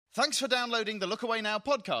Thanks for downloading the Look Away Now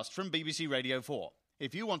podcast from BBC Radio 4.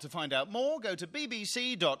 If you want to find out more, go to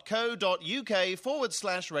bbc.co.uk/Radio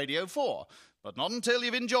 4. But not until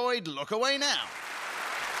you've enjoyed Look Away Now.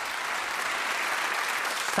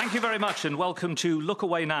 Thank you very much and welcome to Look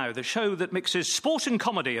Away Now, the show that mixes sport and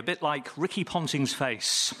comedy a bit like Ricky Ponting's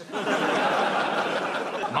face.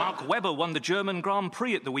 Mark Webber won the German Grand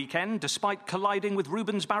Prix at the weekend despite colliding with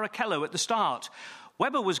Rubens Barrichello at the start.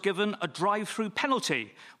 Webber was given a drive-through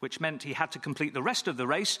penalty, which meant he had to complete the rest of the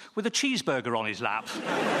race with a cheeseburger on his lap.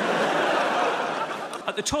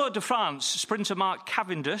 At the Tour de France, sprinter Mark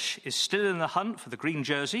Cavendish is still in the hunt for the green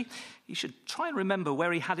jersey. He should try and remember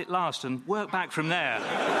where he had it last and work back from there.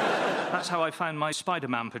 That's how I found my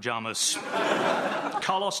Spider-Man pyjamas.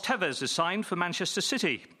 Carlos Tevez is signed for Manchester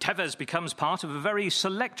City. Tevez becomes part of a very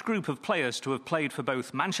select group of players to have played for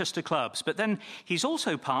both Manchester clubs, but then he's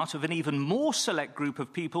also part of an even more select group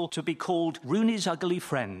of people to be called Rooney's ugly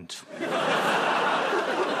friend.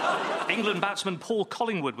 England batsman Paul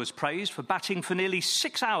Collingwood was praised for batting for nearly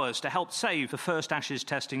 6 hours to help save the first Ashes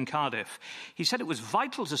test in Cardiff. He said it was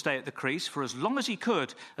vital to stay at the crease for as long as he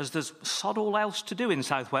could, as there's sod all else to do in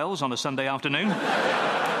South Wales on a Sunday afternoon.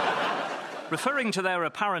 Referring to their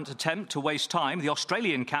apparent attempt to waste time, the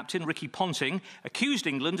Australian captain, Ricky Ponting, accused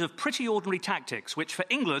England of pretty ordinary tactics, which for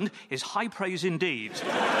England is high praise indeed.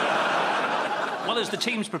 Well, as the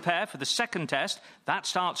teams prepare for the second test, that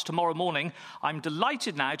starts tomorrow morning, I'm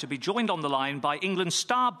delighted now to be joined on the line by England's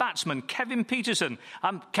star batsman, Kevin Pietersen.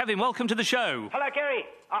 Kevin, welcome to the show. Hello, Gary.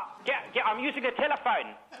 I'm using a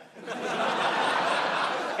telephone.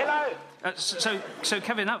 Hello. So,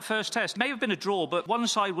 Kevin, that first test may have been a draw, but one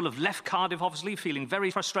side will have left Cardiff, obviously, feeling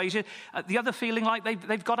very frustrated. The other feeling like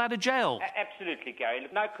they've got out of jail. Absolutely, Gary.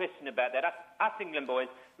 No question about that. Us England boys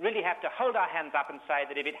really have to hold our hands up and say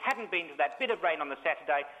that if it hadn't been for that bit of rain on the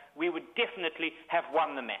Saturday, we would definitely have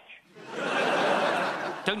won the match.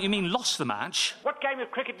 Don't you mean lost the match? What game of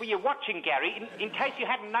cricket were you watching, Gary? In case you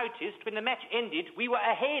hadn't noticed, when the match ended, we were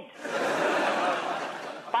ahead.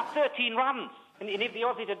 By 13 runs. And if the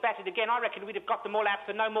Aussies had batted again, I reckon we'd have got them all out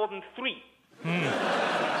for no more than 3. In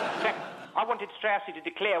fact, I wanted Straussy to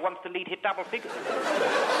declare once the lead hit double figures.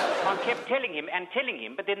 I kept telling him,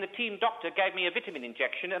 but then the team doctor gave me a vitamin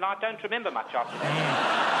injection, and I don't remember much after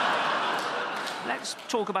that. Let's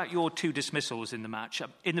talk about your 2 dismissals in the match.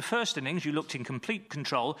 In the first innings, you looked in complete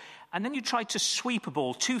control, and then you tried to sweep a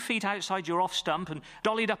ball 2 feet outside your off stump and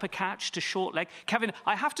dollied up a catch to short leg. Kevin,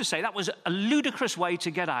 I have to say, that was a ludicrous way to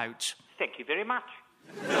get out. Thank you very much.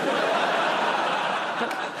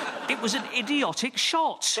 It was an idiotic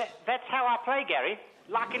shot. That's how I play, Gary.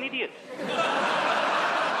 Like an idiot.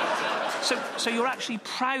 So you're actually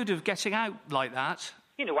proud of getting out like that?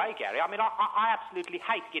 In a way, Gary. I mean, I absolutely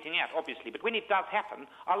hate getting out, obviously, but when it does happen,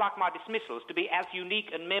 I like my dismissals to be as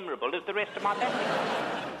unique and memorable as the rest of my batting.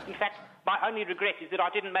 In fact, my only regret is that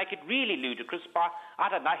I didn't make it really ludicrous by, I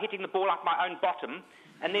don't know, hitting the ball up my own bottom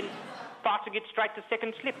and then farting it straight to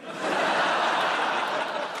second slip.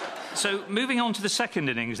 So, moving on to the second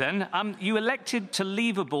innings then, you elected to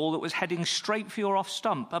leave a ball that was heading straight for your off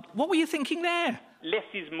stump. What were you thinking there? Less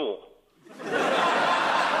is more.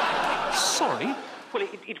 Sorry? Well,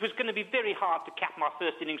 it was going to be very hard to cap my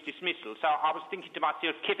first innings dismissal, so I was thinking to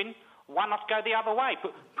myself, Kevin, why not go the other way?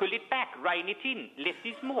 Pull it back, rein it in, less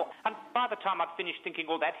is more. And by the time I'd finished thinking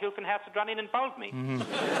all that, Hilton House had run in and bowled me.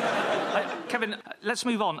 Kevin, let's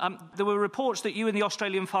move on. There were reports that you and the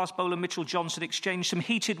Australian fast bowler Mitchell Johnson exchanged some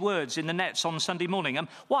heated words in the nets on Sunday morning.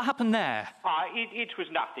 What happened there? It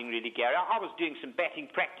was nothing really, Gary. I was doing some batting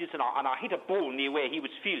practice and I hit a ball near where he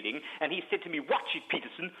was fielding and he said to me, watch it,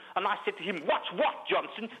 Peterson. And I said to him, watch what,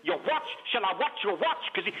 Johnson? Your watch? Shall I watch your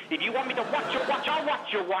watch? Because if you want me to watch your watch, I'll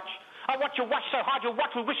watch your watch. I watch your watch so hard your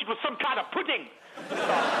watch will wish it was some kind of pudding.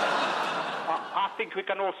 I think we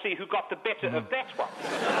can all see who got the better of that one.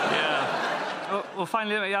 Yeah. Well,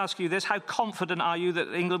 finally, let me ask you this. How confident are you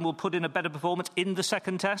that England will put in a better performance in the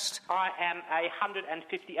second test? I am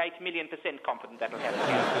 158 million% confident that'll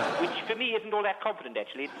happen. Which, for me, isn't all that confident,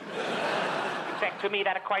 actually. In fact, for me,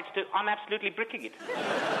 that equates to I'm absolutely bricking it.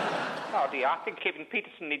 Oh, dear, I think Kevin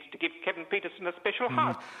Pietersen needs to give Kevin Pietersen a special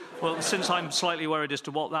hug. Well, since I'm slightly worried as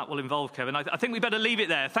to what that will involve, Kevin, I think we better leave it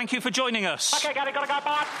there. Thank you for joining us. OK, gotta go,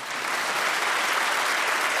 bye.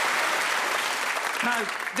 Now,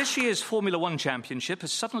 this year's Formula One Championship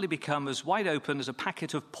has suddenly become as wide open as a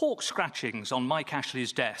packet of pork scratchings on Mike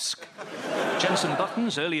Ashley's desk. Jenson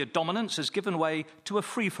Button's earlier dominance has given way to a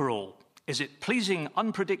free-for-all. Is it pleasing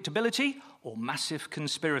unpredictability or massive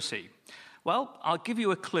conspiracy? Well, I'll give you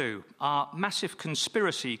a clue. Our massive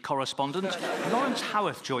conspiracy correspondent, Lawrence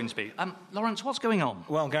Howarth, joins me. Lawrence, what's going on?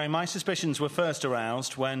 Well, Gary, my suspicions were first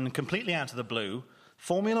aroused when, completely out of the blue,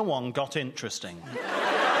 Formula One got interesting.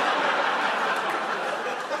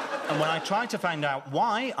 And when I tried to find out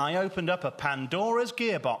why, I opened up a Pandora's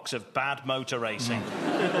gearbox of bad motor racing.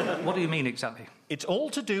 What do you mean, exactly? It's all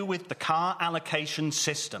to do with the car allocation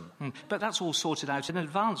system. But that's all sorted out in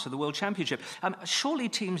advance of the World Championship. Surely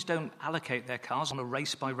teams don't allocate their cars on a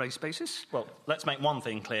race-by-race basis? Well, let's make one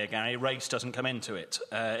thing clear, Gary. Race doesn't come into it.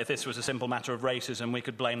 If this was a simple matter of racism, we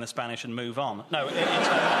could blame the Spanish and move on. No,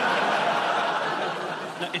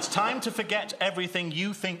 it's time to forget everything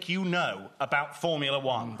you think you know about Formula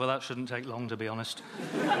One. Well, that shouldn't take long, to be honest.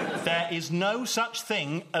 There is no such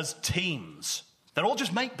thing as teams. They're all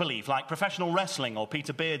just make-believe, like professional wrestling or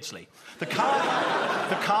Peter Beardsley. The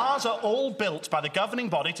cars are all built by the governing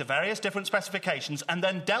body to various different specifications and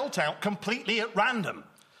then dealt out completely at random.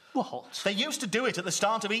 What? They used to do it at the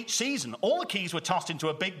start of each season. All the keys were tossed into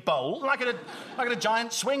a big bowl, like at a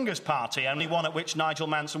giant swingers party, only one at which Nigel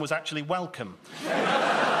Manson was actually welcome.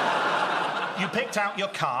 You picked out your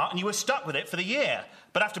car and you were stuck with it for the year.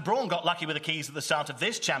 But after Braun got lucky with the keys at the start of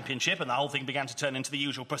this championship and the whole thing began to turn into the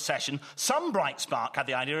usual procession, some bright spark had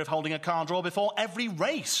the idea of holding a car draw before every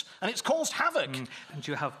race, and it's caused havoc. And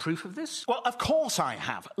do you have proof of this? Well, of course I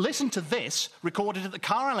have. Listen to this, recorded at the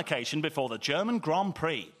car allocation before the German Grand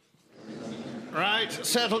Prix. Right,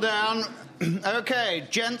 settle down. OK,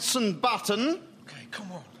 Jensen Button. OK,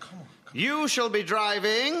 come on. You shall be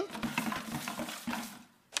driving...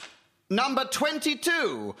 Number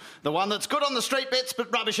 22, the one that's good on the straight bits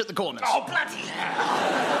but rubbish at the corners. Oh, bloody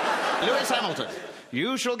hell! Lewis Hamilton,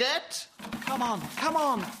 you shall get... Come on.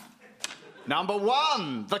 Number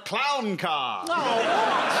 1, the clown car.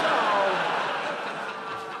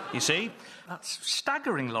 You see? That's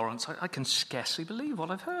staggering, Lawrence. I can scarcely believe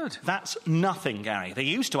what I've heard. That's nothing, Gary. They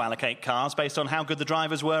used to allocate cars based on how good the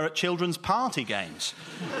drivers were at children's party games.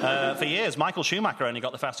 For years, Michael Schumacher only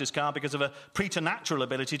got the fastest car because of a preternatural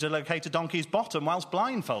ability to locate a donkey's bottom whilst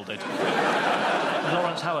blindfolded.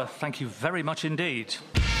 Lawrence Howarth, thank you very much indeed.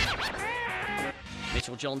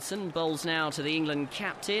 Mitchell Johnson bowls now to the England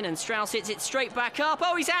captain, and Strauss hits it straight back up.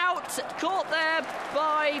 Oh, he's out! Caught there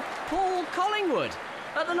by Paul Collingwood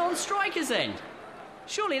at the non-striker's end.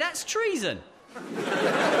 Surely that's treason.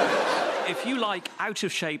 If you like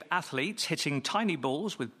out-of-shape athletes hitting tiny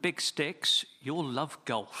balls with big sticks, you'll love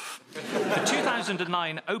golf. The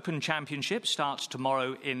 2009 Open Championship starts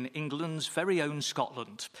tomorrow in England's very own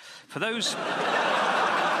Scotland. For those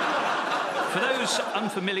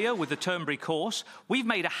unfamiliar with the Turnberry course, we've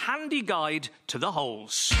made a handy guide to the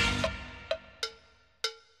holes.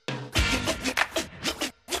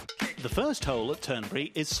 The first hole at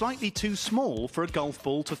Turnberry is slightly too small for a golf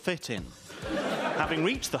ball to fit in. Having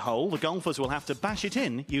reached the hole, the golfers will have to bash it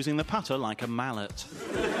in using the putter like a mallet.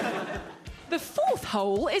 The fourth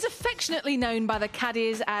hole is affectionately known by the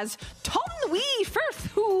caddies as Ton Wee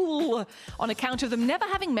Firth Hole, on account of them never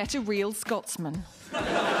having met a real Scotsman.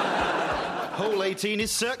 Hole 18 is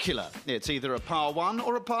circular. It's either a par 1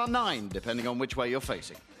 or a par 9, depending on which way you're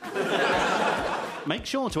facing. Make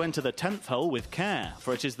sure to enter the 10th hole with care,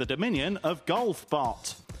 for it is the dominion of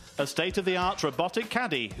GolfBot, a state-of-the-art robotic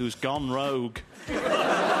caddy who's gone rogue.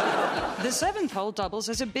 The 7th hole doubles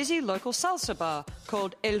as a busy local salsa bar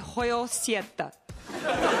called El Hoyo Siete.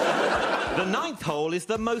 The 9th hole is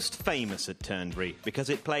the most famous at Turnberry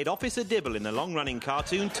because it played Officer Dibble in the long-running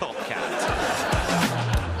cartoon Top Cat.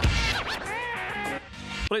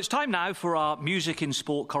 Well, it's time now for our music in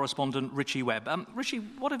sport correspondent, Richie Webb. Richie,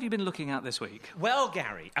 what have you been looking at this week? Well,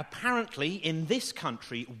 Gary, apparently in this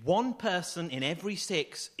country, 1 person in every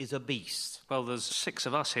 6 is a beast. Well, there's 6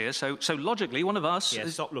 of us here, so logically one of us... Yeah,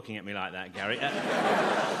 stop looking at me like that, Gary.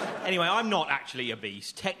 Anyway, I'm not actually a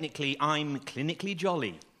beast. Technically, I'm clinically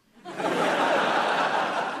jolly.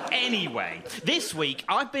 Anyway, this week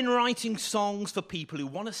I've been writing songs for people who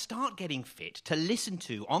want to start getting fit to listen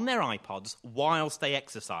to on their iPods whilst they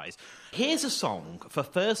exercise. Here's a song for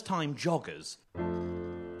first-time joggers.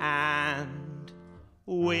 And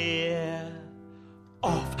we're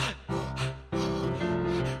off.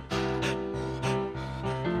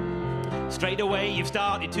 Straight away you've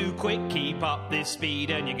started too quick. Keep up this speed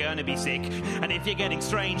and you're gonna be sick. And if you're getting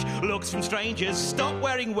strange looks from strangers, stop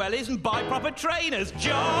wearing wellies and buy proper trainers.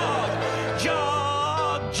 Jog,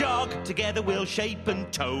 jog, jog. Together we'll shape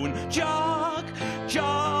and tone. Jog,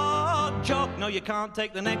 jog, jog. No, you can't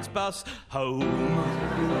take the next bus home.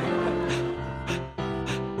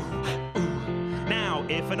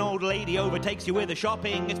 If an old lady overtakes you with a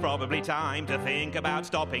shopping, it's probably time to think about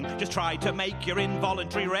stopping. Just try to make your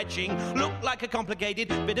involuntary retching look like a complicated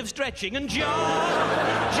bit of stretching. And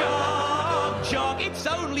jog, jog, jog. It's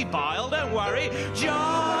only bile, don't worry.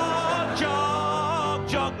 Jog, jog,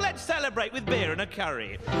 jog. Let's celebrate with beer and a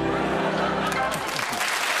curry.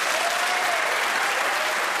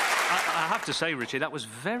 I have to say, Richie, that was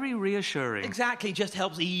very reassuring. Exactly, just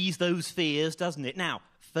helps ease those fears, doesn't it? Now,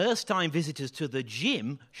 first-time visitors to the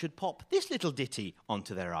gym should pop this little ditty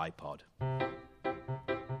onto their iPod.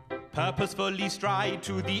 Purposefully stride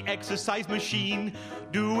to the exercise machine,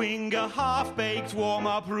 doing a half-baked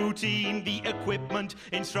warm-up routine. The equipment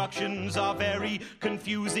instructions are very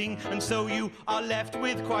confusing, and so you are left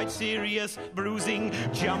with quite serious bruising.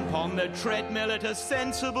 Jump on the treadmill at a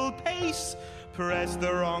sensible pace. Press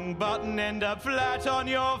the wrong button, end up flat on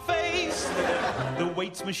your face. The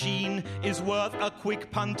weights machine is worth a quick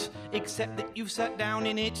punt, except that you've sat down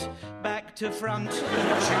in it back to front.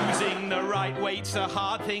 Choosing the right weight's a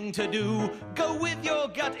hard thing to do. Go with your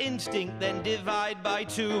gut instinct, then divide by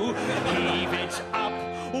 2. Heave it up,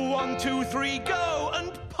 1, 2, 3, go,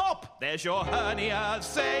 and pop. There's your hernia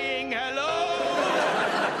saying hello.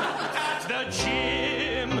 At the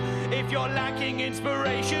gym, if you're lacking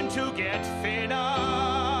inspiration to get thinner,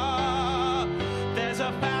 there's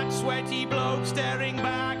a fat, sweaty bloke staring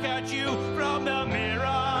back at you from the mirror.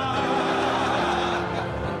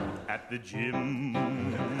 At the gym.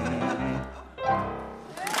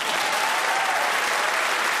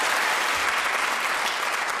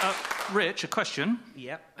 Rich, a question.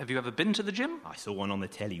 Yep. Have you ever been to the gym? I saw one on the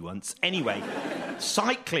telly once. Anyway,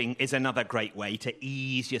 cycling is another great way to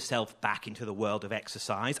ease yourself back into the world of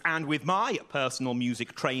exercise. And with my personal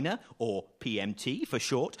music trainer, or PMT for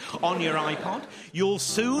short, on your iPod, you'll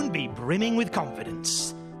soon be brimming with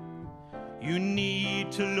confidence. You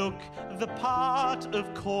need to look the part,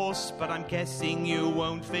 of course, but I'm guessing you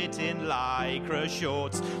won't fit in lycra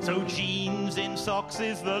shorts. So jeans in socks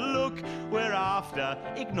is the look we're after.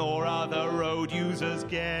 Ignore other road users'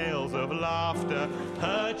 gales of laughter.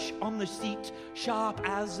 Perch on the seat, sharp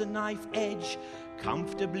as a knife edge.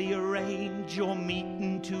 Comfortably arrange your meat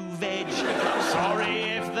into veg. Sorry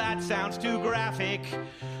if that sounds too graphic,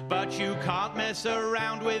 but you can't mess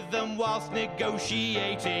around with them whilst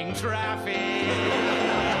negotiating traffic.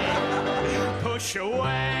 Push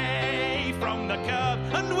away from the curb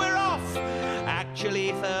and we're off.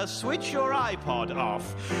 Actually, first switch your iPod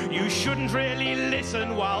off. You shouldn't really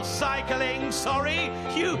listen while cycling. Sorry,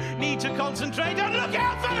 you need to concentrate and look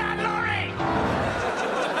out for that lorry.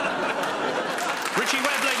 Richie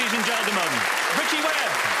Webb, ladies and gentlemen. Richie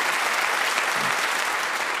Webb.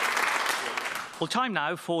 Well, time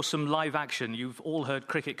now for some live action. You've all heard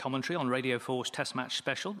cricket commentary on Radio 4's Test Match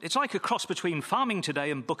Special. It's like a cross between Farming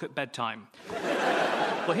Today and Book at Bedtime.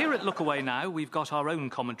 Well, here at Look Away Now, we've got our own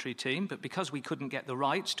commentary team, but because we couldn't get the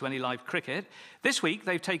rights to any live cricket, this week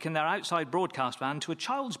they've taken their outside broadcast van to a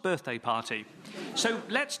child's birthday party. So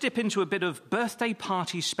let's dip into a bit of birthday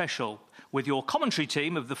party special with your commentary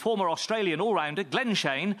team of the former Australian all-rounder Glenn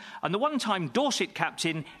Shane and the one-time Dorset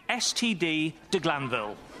captain STD de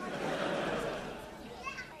Glanville.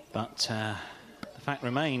 But the fact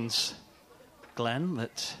remains, Glenn,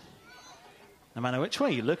 that no matter which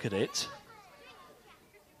way you look at it,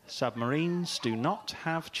 submarines do not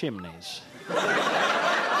have chimneys.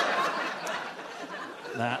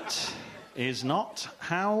 That is not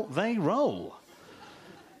how they roll.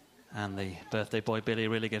 And the birthday boy Billy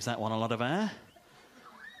really gives that one a lot of air.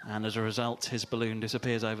 And as a result, his balloon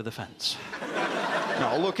disappears over the fence.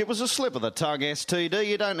 Oh, look, it was a slip of the tongue, STD.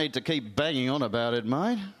 You don't need to keep banging on about it,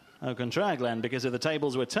 mate. Au contraire, Glenn, because if the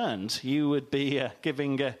tables were turned, you would be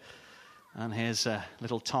giving... And here's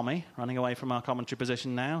little Tommy running away from our commentary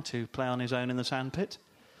position now to play on his own in the sandpit.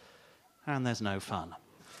 And there's no fun.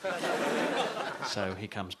 So he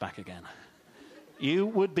comes back again. You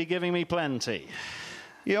would be giving me plenty.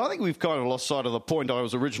 Yeah, I think we've kind of lost sight of the point I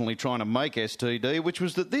was originally trying to make, STD, which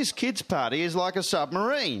was that this kids' party is like a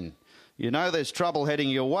submarine. You know there's trouble heading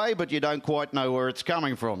your way, but you don't quite know where it's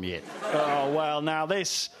coming from yet. Oh, well, now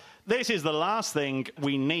this is the last thing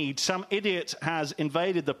we need. Some idiot has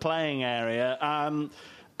invaded the playing area.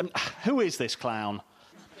 Who is this clown?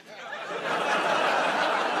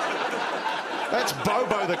 That's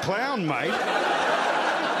Bobo the Clown, mate.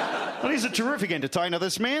 And he's a terrific entertainer,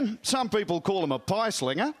 this man. Some people call him a pie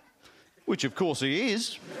slinger, which of course he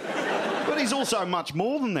is. But he's also much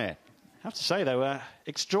more than that. I have to say, though,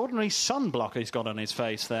 extraordinary sunblock he's got on his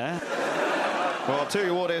face there. Well, I'll tell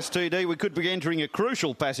you what, STD, we could be entering a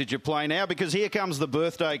crucial passage of play now because here comes the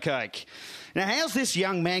birthday cake. Now, how's this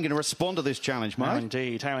young man going to respond to this challenge, mate? How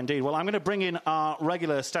indeed, how indeed. Well, I'm going to bring in our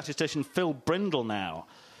regular statistician, Phil Brindle, now.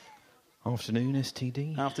 Afternoon,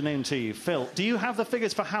 STD. Afternoon to you. Phil, do you have the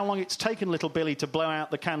figures for how long it's taken little Billy to blow out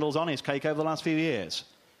the candles on his cake over the last few years?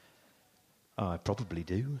 I probably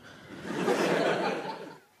do.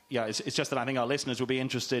 Yeah, it's just that I think our listeners will be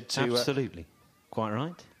interested to... Absolutely. Quite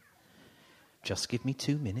right. Just give me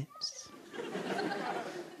 2 minutes.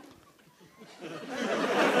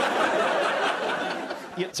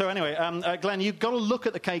 Yeah, so anyway, Glenn, you got a look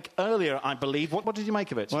at the cake earlier, I believe. What did you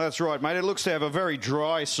make of it? Well, that's right, mate. It looks to have a very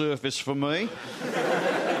dry surface for me.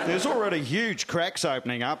 There's already huge cracks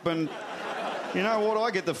opening up, and you know what?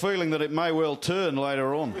 I get the feeling that it may well turn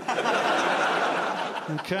later on.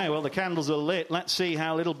 OK, well, the candles are lit. Let's see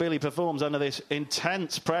how little Billy performs under this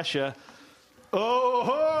intense pressure.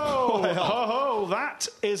 Oh-ho! Oh-ho! That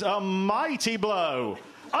is a mighty blow.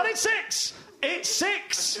 And it's 6! It's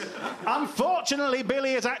 6! Unfortunately,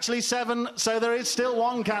 Billy is actually 7, so there is still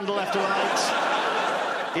 1 candle left to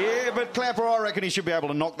light. Yeah, but Clapper, I reckon he should be able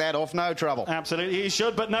to knock that off, no trouble. Absolutely, he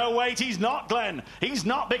should, but no, wait, he's not, Glenn. He's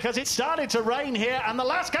not, because it started to rain here, and the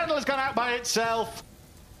last candle has gone out by itself.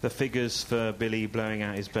 The figures for Billy blowing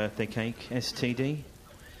out his birthday cake, STD.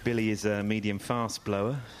 Billy is a medium fast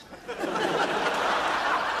blower.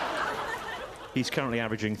 He's currently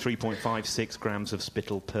averaging 3.56 grams of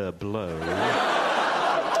spittle per blow.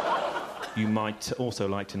 You might also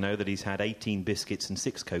like to know that he's had 18 biscuits and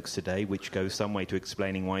 6 Cokes today, which goes some way to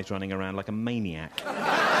explaining why he's running around like a maniac.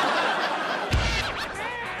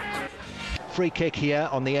 Free kick here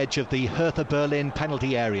on the edge of the Hertha Berlin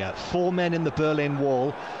penalty area. 4 men in the Berlin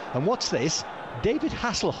wall. And what's this? David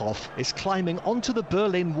Hasselhoff is climbing onto the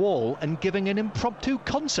Berlin wall and giving an impromptu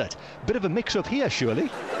concert. Bit of a mix-up here, surely.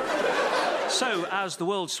 So, as the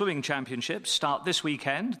World Swimming Championships start this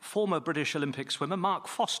weekend, former British Olympic swimmer Mark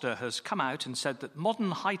Foster has come out and said that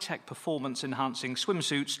modern high-tech performance-enhancing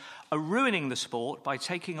swimsuits are ruining the sport by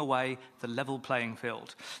taking away the level playing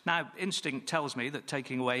field. Now, instinct tells me that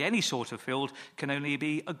taking away any sort of field can only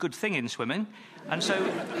be a good thing in swimming. And so,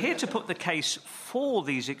 here to put the case for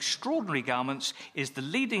these extraordinary garments is the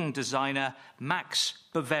leading designer, Max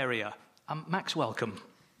Bavaria. Max, welcome.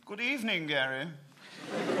 Good evening, Gary.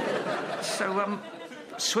 So,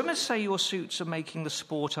 swimmers say your suits are making the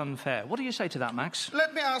sport unfair. What do you say to that, Max?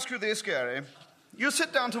 Let me ask you this, Gary. You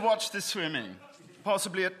sit down to watch this swimming,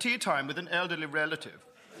 possibly at tea time with an elderly relative.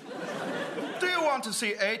 Do you want to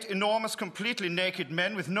see 8 enormous, completely naked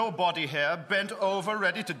men with no body hair bent over,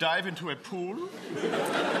 ready to dive into a pool?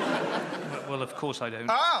 Well, of course I don't.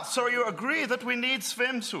 Ah, so you agree that we need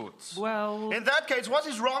swimsuits? Well... In that case, what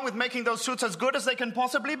is wrong with making those suits as good as they can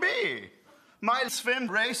possibly be? My Swim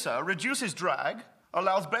Racer reduces drag,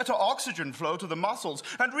 allows better oxygen flow to the muscles,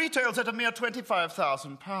 and retails at a mere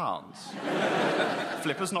 £25,000.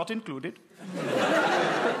 Flippers not included.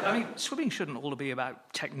 But, I mean, swimming shouldn't all be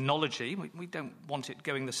about technology. We don't want it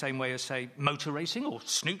going the same way as, say, motor racing or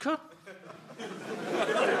snooker.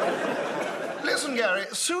 Listen, Gary,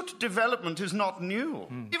 suit development is not new.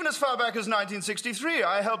 Even as far back as 1963,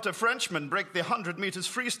 I helped a Frenchman break the 100 meters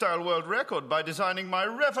freestyle world record by designing my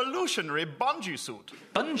revolutionary bungee suit.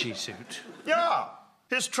 Bungee suit? Yeah.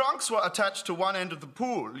 His trunks were attached to one end of the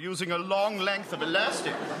pool using a long length of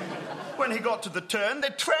elastic. When he got to the turn, they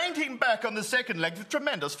trained him back on the second leg with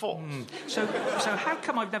tremendous force. So how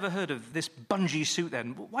come I've never heard of this bungee suit,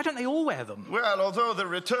 then? Why don't they all wear them? Well, although the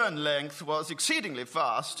return length was exceedingly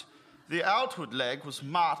fast, the outward leg was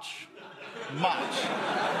much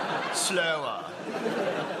slower.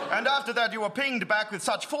 And after that, you were pinged back with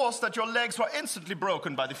such force that your legs were instantly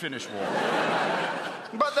broken by the finish wall.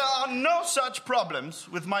 But there are no such problems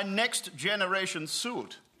with my next generation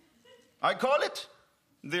suit. I call it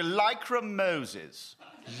the Lycra Moses.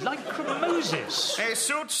 Lycra Moses? A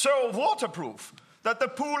suit so waterproof that the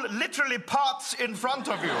pool literally parts in front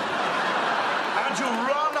of you. And you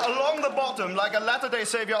run along the bottom like a Latter-day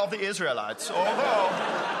Savior of the Israelites.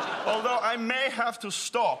 Although I may have to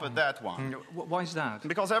stop at that one. Why is that?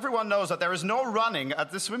 Because everyone knows that there is no running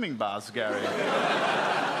at the swimming baths, Gary.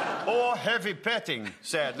 Or heavy petting,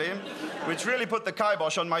 sadly, which really put the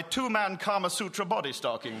kibosh on my 2-man Kama Sutra body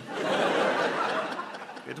stocking.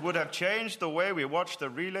 It would have changed the way we watch the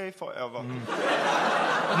relay forever.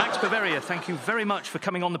 Max Bavaria, thank you very much for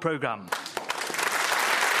coming on the programme.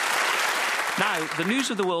 Now, the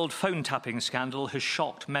News of the World phone tapping scandal has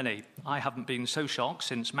shocked many. I haven't been so shocked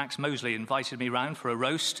since Max Mosley invited me round for a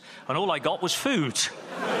roast, and all I got was food.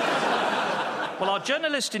 Well, our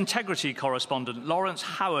journalist integrity correspondent, Lawrence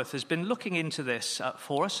Howarth, has been looking into this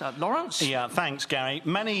for us. Lawrence? Yeah, thanks, Gary.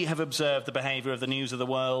 Many have observed the behaviour of the News of the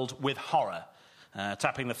World with horror.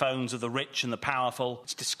 Tapping the phones of the rich and the powerful.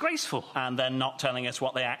 It's disgraceful. And then not telling us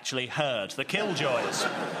what they actually heard. The killjoys.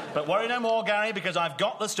 But worry no more, Gary, because I've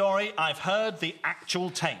got the story. I've heard the actual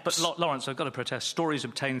tapes. But, Lawrence, I've got to protest. Stories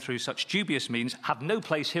obtained through such dubious means have no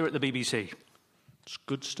place here at the BBC. It's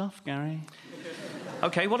good stuff, Gary.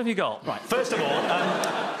 OK, what have you got? Right, first of all,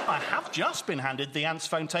 I have just been handed the Ants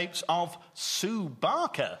phone tapes of Sue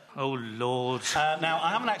Barker. Oh, Lord. Now, I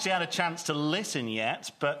haven't actually had a chance to listen yet,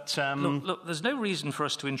 but... Look, there's no reason for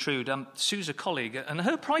us to intrude. Sue's a colleague, and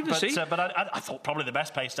her privacy... But I thought probably the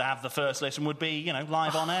best place to have the first listen would be, you know,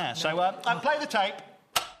 live on air. So, I'll play the tape.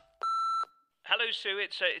 Hello, Sue,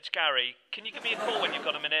 it's Gary. Can you give me a call when you've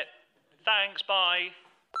got a minute? Thanks, bye.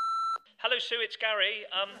 Hello, Sue, it's Gary.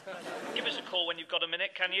 Give us a call when you've got a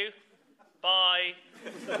minute, can you? Bye.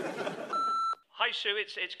 Hi, Sue,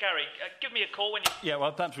 it's Gary. Give me a call when you... Yeah,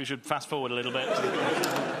 well, perhaps we should fast-forward a little bit.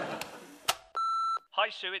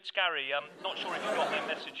 Hi, Sue, it's Gary. Not sure if you got my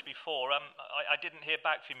message before. I didn't hear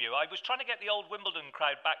back from you. I was trying to get the old Wimbledon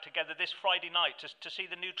crowd back together this Friday night to see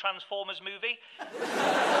the new Transformers movie.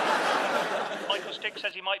 Michael Stick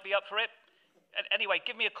says he might be up for it. Anyway,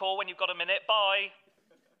 give me a call when you've got a minute. Bye.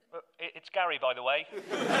 It's Gary, by the way.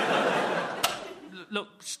 Look,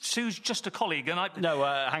 Sue's just a colleague, and I... No,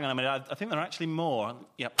 hang on a minute. I think there are actually more.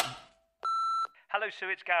 Yep. Hello, Sue,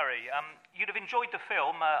 it's Gary. You'd have enjoyed the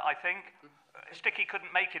film, I think. Sticky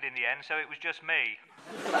couldn't make it in the end, so it was just me.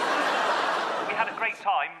 We had a great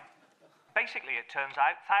time. Basically, it turns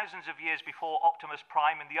out, thousands of years before Optimus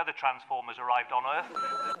Prime and the other Transformers arrived on Earth.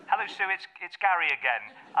 Hello, Sue, it's Gary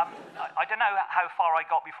again. I don't know how far I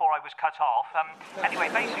got before I was cut off. Anyway,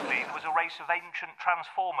 basically, there was a race of ancient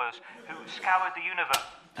Transformers who scoured the universe.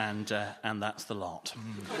 And that's the lot.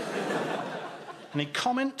 Any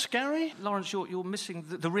comment, Gary? Lawrence, you're missing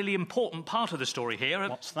the really important part of the story here.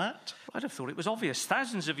 What's that? I'd have thought it was obvious.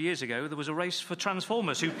 Thousands of years ago, there was a race for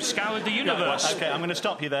Transformers who scoured the universe. Yeah, OK, I'm going to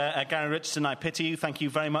stop you there. Garry Richardson, I pity you. Thank you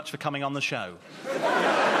very much for coming on the show.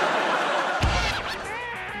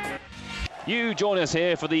 You join us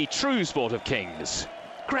here for the true sport of kings,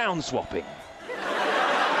 ground swapping.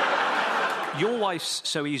 Your wife's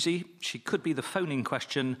so easy, she could be the phoning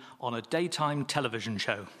question on a daytime television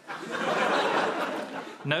show.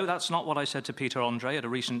 No, that's not what I said to Peter Andre at a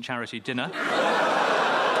recent charity dinner.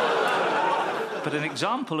 But an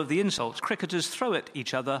example of the insults cricketers throw at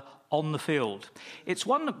each other on the field. It's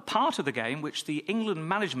one part of the game which the England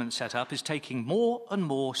management setup is taking more and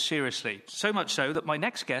more seriously. So much so that my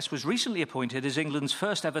next guest was recently appointed as England's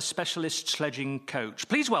first ever specialist sledging coach.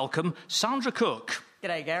 Please welcome Sandra Cook.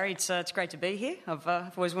 G'day, Gary. It's great to be here. I've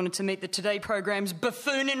always wanted to meet the Today programme's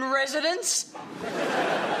buffoon in residence.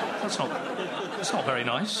 That's not very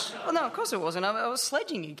nice. Well, no, of course it wasn't. I was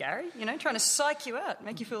sledging you, Gary. You know, trying to psych you out,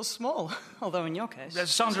 make you feel small. Although in your case...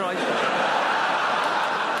 Sandra,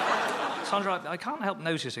 I can't help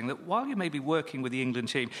noticing that while you may be working with the England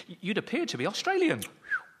team, you'd appear to be Australian.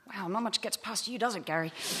 Wow, not much gets past you, does it,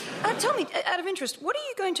 Gary? Tell me, out of interest, what are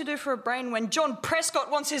you going to do for a brain when John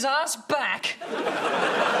Prescott wants his ass back?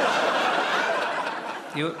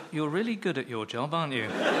 You're really good at your job, aren't you?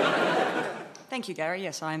 Thank you, Gary.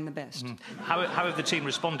 Yes, I am the best. How have the team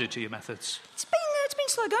responded to your methods? It's been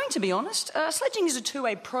slow going, to be honest. Sledging is a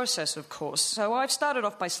two-way process, of course, so I've started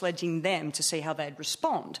off by sledging them to see how they'd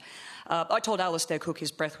respond. I told Alistair Cook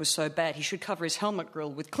his breath was so bad he should cover his helmet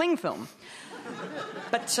grill with cling film.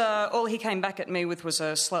 But all he came back at me with was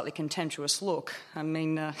a slightly contemptuous look. I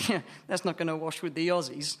mean, that's not going to wash with the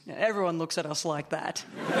Aussies. Everyone looks at us like that.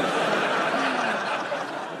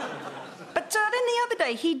 But then the other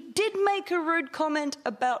day, he did make a rude comment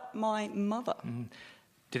about my mother.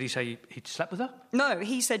 Did he say he'd slept with her? No,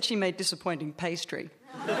 he said she made disappointing pastry.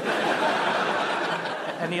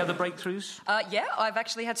 Any other breakthroughs? Yeah, I've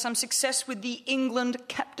actually had some success with the England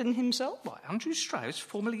captain himself. What, Andrew Strauss,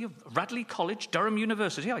 formerly of Radley College, Durham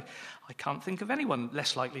University. I can't think of anyone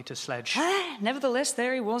less likely to sledge. Nevertheless,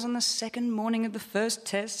 there he was on the second morning of the first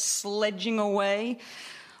test, sledging away.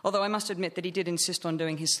 Although I must admit that he did insist on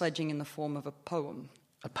doing his sledging in the form of a poem.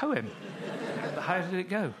 A poem? How did it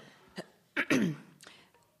go?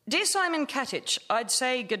 Dear Simon Katich, I'd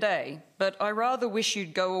say g'day, but I rather wish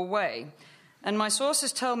you'd go away. And my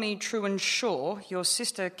sources tell me, true and sure, your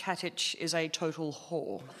sister Katich is a total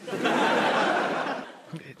whore.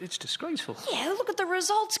 It's disgraceful. Yeah, look at the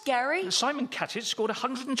results, Gary. Simon Katich scored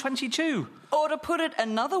 122. Or to put it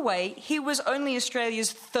another way, he was only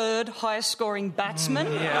Australia's third highest scoring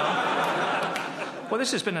batsman. Yeah. Well,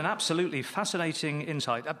 this has been an absolutely fascinating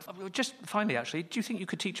insight. Just finally, actually, do you think you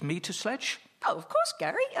could teach me to sledge? Oh, of course,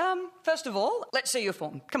 Gary. First of all, let's see your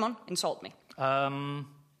form. Come on, insult me.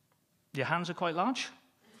 Your hands are quite large?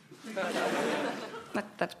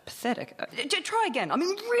 That's pathetic. Try again. I mean,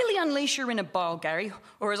 really unleash your inner bile, Gary.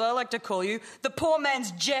 Or as I like to call you, the poor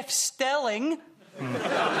man's Jeff Stelling.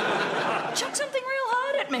 Chuck something real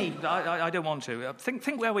hard at me. I don't want to.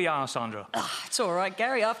 Think where we are, Sandra. It's all right,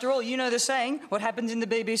 Gary. After all, you know the saying, what happens in the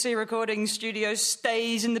BBC recording studio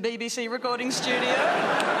stays in the BBC recording studio.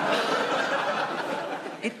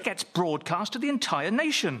 It gets broadcast to the entire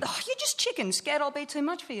nation. Oh, you're just chicken. Scared I'll be too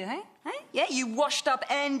much for you, eh? Yeah, you washed-up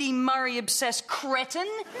Andy Murray-obsessed cretin.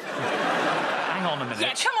 Hang on a minute.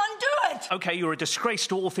 Yeah, come on, do it! OK, you're a disgrace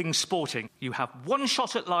to all things sporting. You have one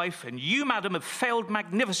shot at life, and you, madam, have failed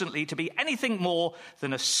magnificently to be anything more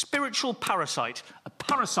than a spiritual parasite. A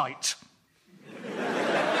parasite.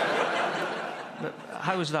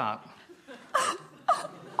 How is that?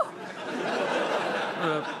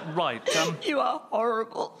 Right. You are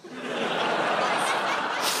horrible.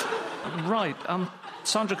 Right.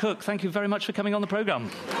 Sandra Cook, thank you very much for coming on the programme.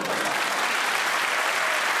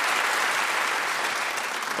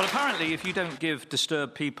 Well, apparently, if you don't give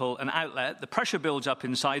disturbed people an outlet, the pressure builds up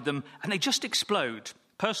inside them and they just explode.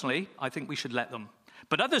 Personally, I think we should let them.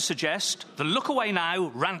 But others suggest the Look Away Now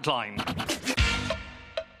rant line.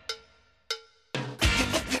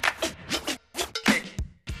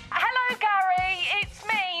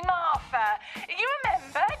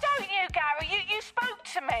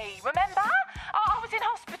 Remember? I was in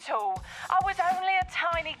hospital. I was only a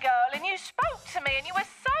tiny girl and you spoke to me and you were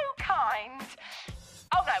so kind.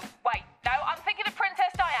 Oh, no, wait. No, I'm thinking of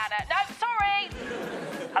Princess Diana. No, sorry.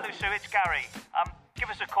 Hello, Sue, it's Gary. Give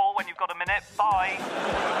us a call when you've got a minute. Bye.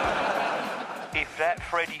 If that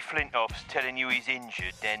Freddie Flintoff's telling you he's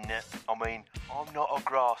injured, then, I'm not a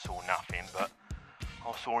grass or nothing, but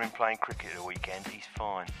I saw him playing cricket at the weekend. He's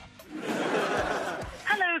fine.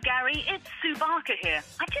 Hello, Gary. It's Sue Barker here.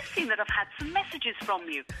 I've just seen that I've had some messages from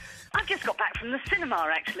you. I've just got back from the cinema,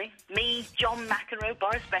 actually. Me, John McEnroe,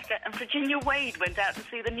 Boris Becker and Virginia Wade went out to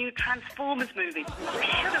see the new Transformers movie. You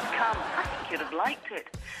should have come. I think you'd have liked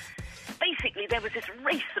it. Basically, there was this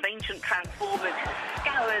race of ancient Transformers who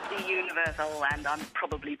scoured the universe. Oh, and I'm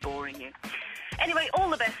probably boring you. Anyway, all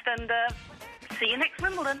the best and see you next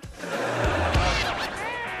Wimbledon.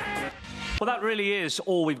 Well, that really is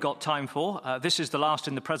all we've got time for. This is the last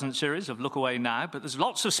in the present series of Look Away Now, but there's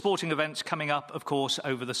lots of sporting events coming up, of course,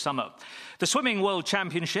 over the summer. The Swimming World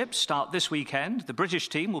Championships start this weekend. The British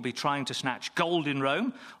team will be trying to snatch gold in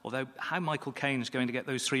Rome, although how Michael Caine's going to get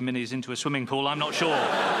those 3 minis into a swimming pool, I'm not sure.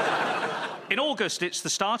 In August, it's the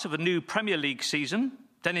start of a new Premier League season.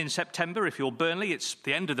 Then in September, if you're Burnley, it's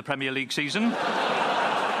the end of the Premier League season.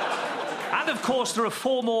 And, of course, there are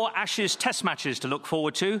 4 more Ashes Test matches to look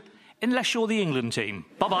forward to. Unless you're the England team.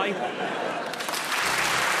 Bye-bye.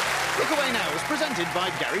 Look Away Now is presented by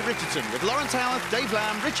Garry Richardson with Lawrence Howarth, Dave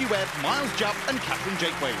Lamb, Richie Webb, Miles Jupp and Catherine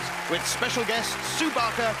Jakeways, with special guests Sue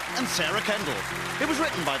Barker and Sarah Kendall. It was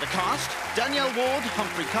written by the cast: Danielle Ward,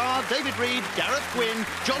 Humphrey Carr, David Reed, Gareth Gwynn,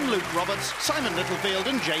 John Luke Roberts, Simon Littlefield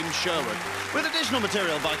and James Sherwood, with additional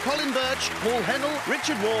material by Colin Birch, Paul Hennell,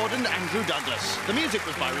 Richard Ward and Andrew Douglas. The music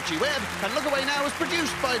was by Richie Webb and Look Away Now was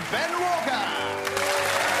produced by Ben Walker.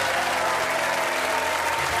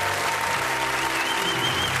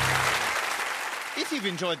 If you've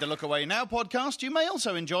enjoyed the Look Away Now podcast, you may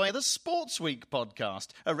also enjoy the Sports Week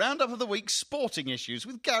podcast, a roundup of the week's sporting issues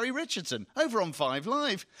with Garry Richardson over on 5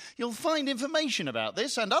 Live. You'll find information about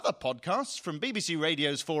this and other podcasts from BBC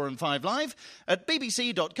Radio's 4 and 5 Live at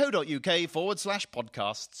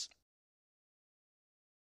bbc.co.uk/podcasts.